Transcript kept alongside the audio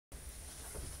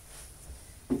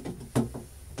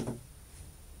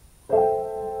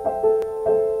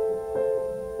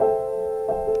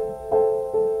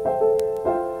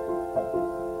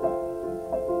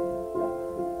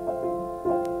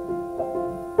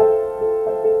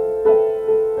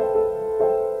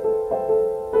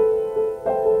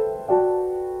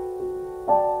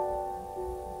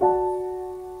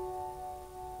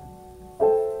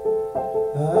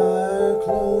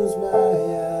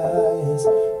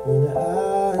when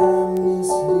I miss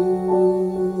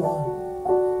you.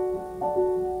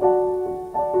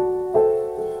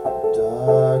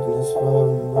 Darkness for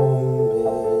a moment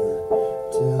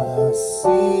till I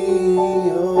see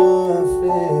your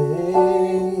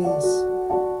face.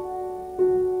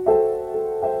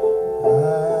 I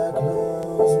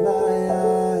close my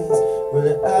eyes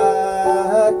when I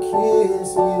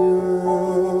kiss you.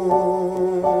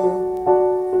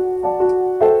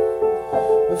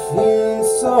 A feeling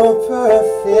so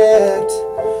perfect,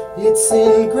 it's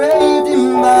engraved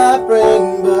in my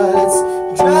brain, but it's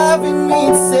driving me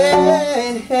insane.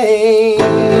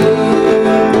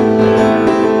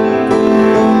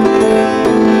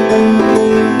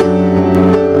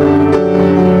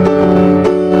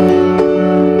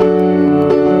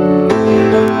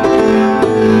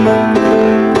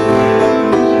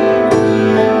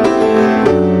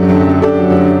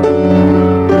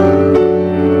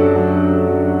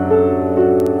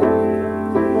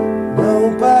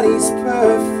 Nobody's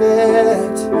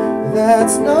perfect,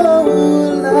 that's no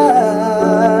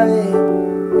lie.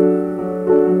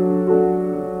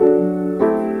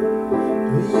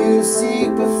 You seek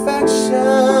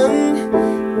perfection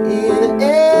in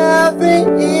every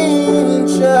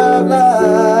inch of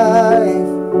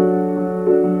life.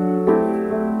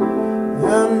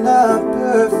 I'm not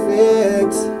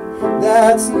perfect,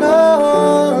 that's no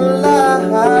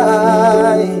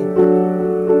lie.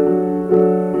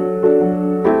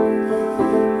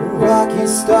 Rocky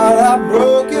star, I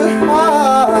broke your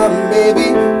heart,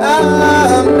 baby,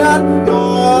 I'm not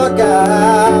your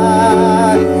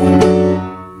guy.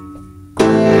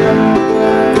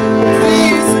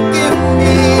 Please forgive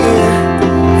me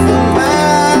for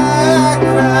my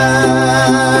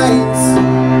crimes.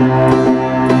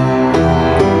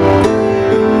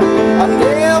 I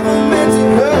never meant to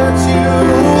hurt you,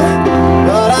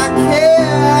 but I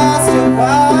cast your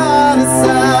heart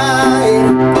aside.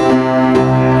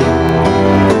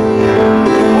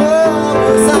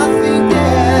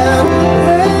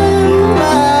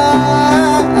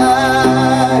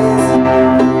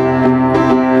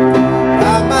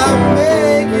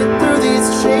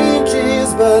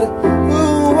 But who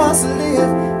wants to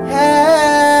live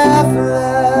half a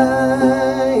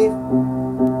life?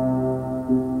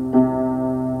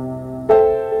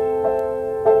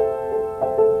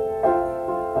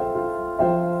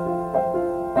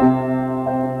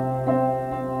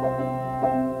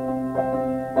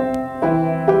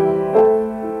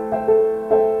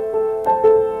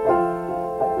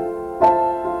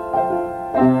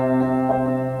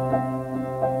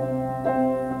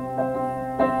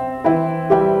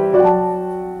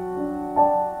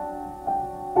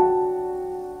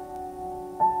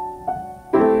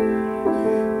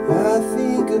 I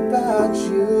think about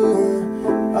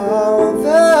you all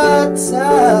the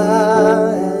time.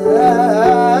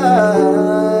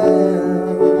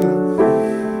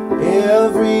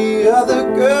 Every other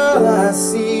girl I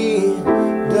see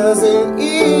doesn't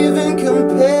even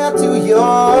compare to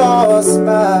your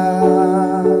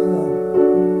smile.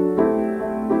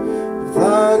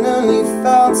 Finally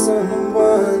found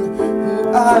someone who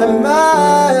I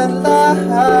might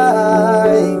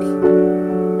like.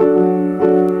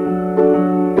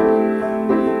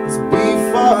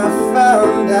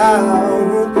 Found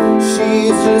out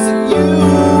she's just you.